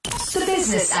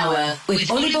Business Hour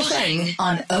with Oli Bocheng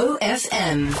on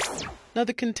OFM. Now,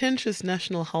 the contentious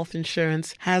national health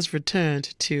insurance has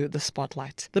returned to the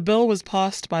spotlight. The bill was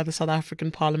passed by the South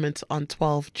African Parliament on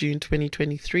 12 June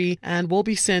 2023 and will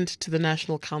be sent to the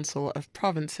National Council of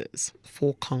Provinces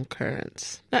for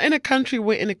concurrence. Now, in a country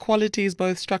where inequality is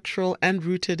both structural and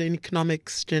rooted in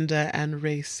economics, gender and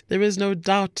race, there is no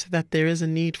doubt that there is a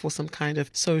need for some kind of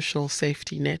social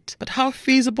safety net. But how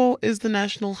feasible is the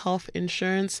national health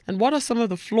insurance, and what are some of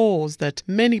the flaws that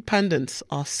many pundits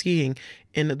are seeing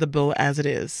in the bill as it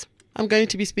is? I'm going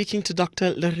to be speaking to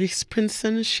Dr. Larisse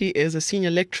Prinsen. She is a senior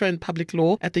lecturer in public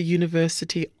law at the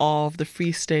University of the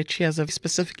Free State. She has a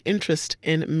specific interest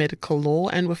in medical law,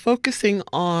 and we're focusing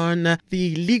on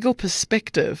the legal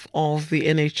perspective of the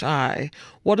NHI.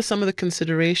 What are some of the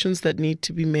considerations that need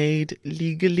to be made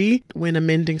legally when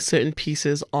amending certain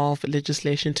pieces of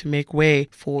legislation to make way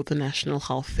for the national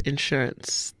health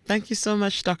insurance? Thank you so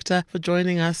much, Doctor, for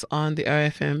joining us on the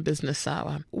OFM Business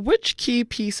Hour. Which key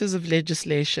pieces of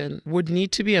legislation would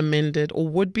need to be amended or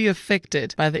would be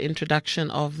affected by the introduction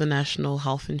of the national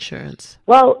health insurance?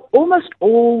 Well, almost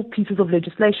all pieces of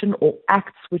legislation or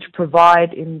acts which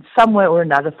provide in some way or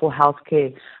another for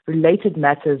healthcare related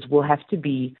matters will have to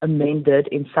be amended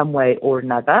in some way or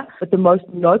another. But the most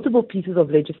notable pieces of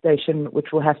legislation which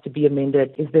will have to be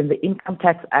amended is then the Income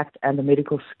Tax Act and the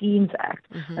Medical Schemes Act.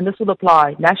 And this will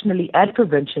apply nationally and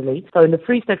provincially. So in the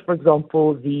Free State, for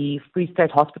example, the Free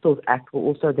State Hospitals Act will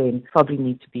also then probably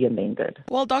need to be amended.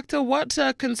 Well, Doctor, what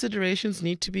considerations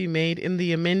need to be made in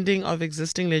the amending of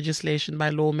existing legislation by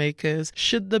lawmakers?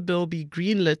 Should the bill be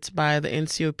greenlit by the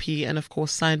NCOP and, of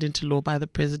course, signed into law by the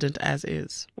President as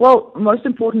is? Well, most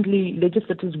importantly,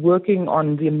 legislators working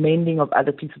on the amending of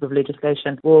other pieces of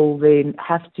legislation will then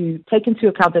have to take into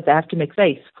account that they have to make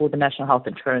space for the National Health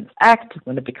Insurance Act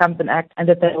when it becomes an act, and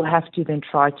that they will have to then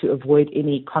try to avoid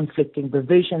any conflicting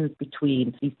provisions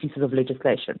between these pieces of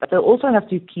legislation. But they'll also have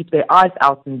to keep their eyes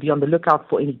out and be on the lookout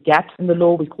for any gaps in the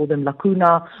law, we call them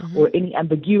lacuna, or any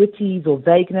ambiguities or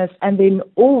vagueness. And then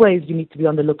always you need to be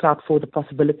on the lookout for the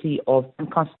possibility of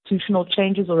unconstitutional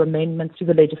changes or amendments to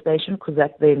the legislation, because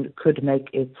that then could make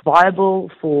it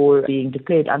viable for being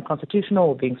declared unconstitutional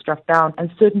or being struck down, and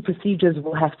certain procedures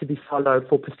will have to be followed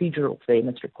for procedural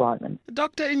fairness requirements.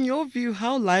 Doctor, in your view,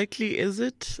 how likely is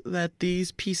it that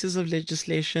these pieces of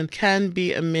legislation can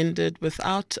be amended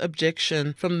without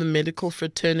objection from the medical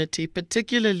fraternity,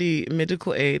 particularly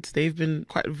medical aides? They've been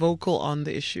quite vocal on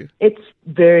the issue. It's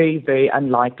very, very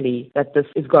unlikely that this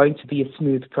is going to be a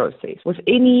smooth process. With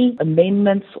any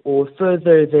amendments or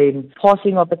further than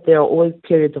passing of it, there are always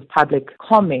periods of public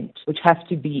comment which have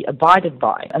to be abided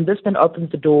by. And this then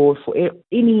opens the door for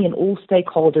any and all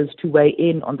stakeholders to weigh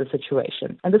in on the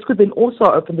situation. And this could then also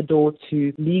open the door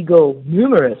to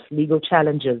numerous legal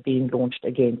challenges being launched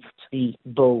against the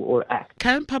bill or act.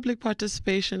 Can public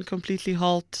participation completely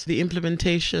halt the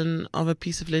implementation of a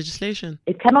piece of legislation?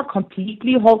 It cannot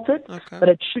completely halt it, but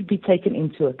it should be taken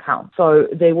into account. So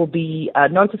there will be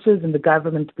notices in the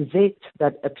government gazette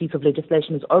that a piece of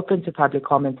legislation is open to public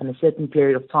comment, and a certain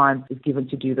period of time is given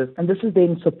to do this. And this is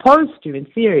then supposed to, in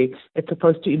theory, it's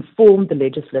supposed to inform the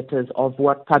legislators of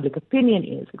what public opinion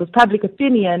is, because public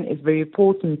opinion is very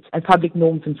important, and public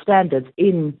norms and standards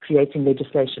in creating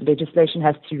legislation. Legislation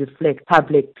has to reflect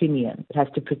public opinion. It has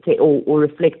to protect or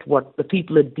reflect what the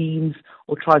people it deems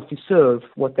or tries to serve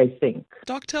what they think.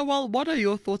 Doctor, well, what are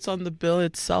your thoughts on the bill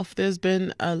itself? There's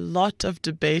been a lot of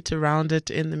debate around it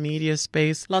in the media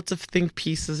space, lots of think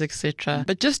pieces, etc.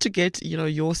 But just to get,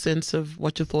 your sense of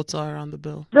what your thoughts are around the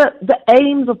bill. The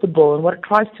aims of the bill and what it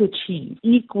tries to achieve,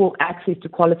 equal access to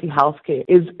quality healthcare,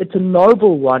 it's a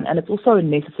noble one, and it's also a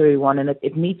necessary one, and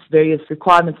it meets various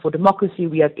requirements for democracy.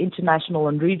 We have international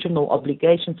and regional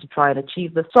obligations to try and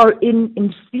achieve this. So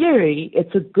in theory,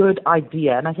 it's a good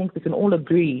idea, and I think we can all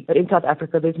agree that in South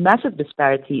Africa there's massive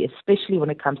disparity, especially when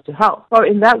it comes to health. So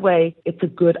in that way, it's a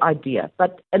good idea.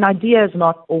 But an idea is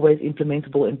not always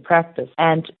implementable in practice.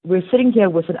 And we're sitting here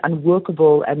with an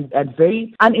unworkable and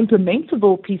very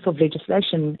unimplementable piece of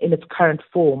legislation in its current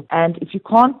form. And if you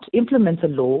can't implement a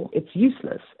law, it's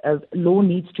useless. A law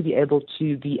needs to be able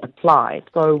to be applied.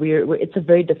 So it's a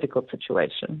very difficult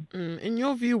situation. In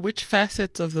your view, which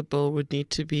facets of the bill would need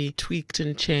to be tweaked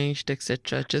and changed,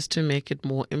 etc., just to make it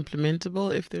more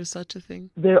implementable, if there's such a thing?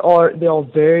 There are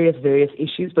various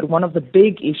issues, but one of the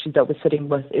big issues that we're sitting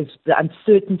with is the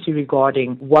uncertainty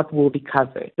regarding what will be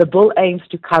covered. The bill aims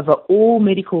to cover all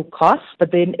medical costs,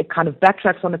 but then it kind of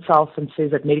backtracks on itself and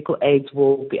says that medical aids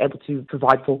will be able to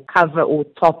provide for cover or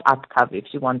top-up cover, if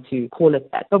you want to call it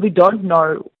that. But we don't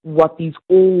know what these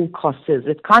all costs is.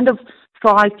 It kind of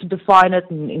tries to define it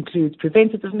and includes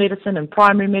preventative medicine and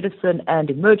primary medicine and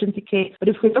emergency care. But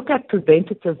if we look at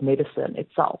preventative medicine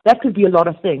itself, that could be a lot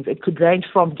of things. It could range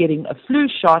from getting a flu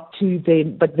shot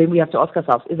but then we have to ask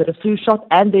ourselves, is it a flu shot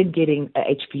and then getting a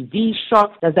HPV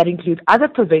shot? Does that include other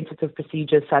preventative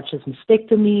procedures such as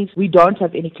mastectomies? We don't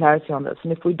have any clarity on this.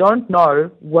 And if we don't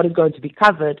know what is going to be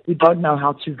covered, we don't know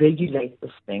how to regulate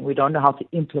this thing. We don't know how to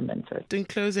implement it. In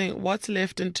closing, what's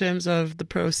left in terms of the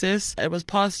process? It was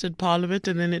passed in Parliament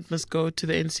and then it must go to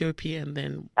the NCOP and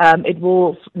then... It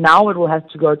will have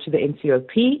to go to the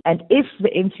NCOP, and if the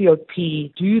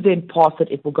NCOP do then pass it,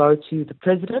 it will go to the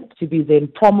President to be then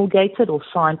promulgated or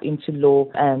signed into law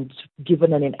and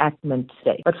given an enactment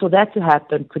date. But for that to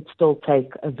happen could still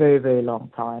take a very, very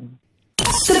long time.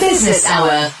 The Business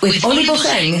Hour with Ollie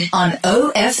on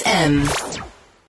OFM.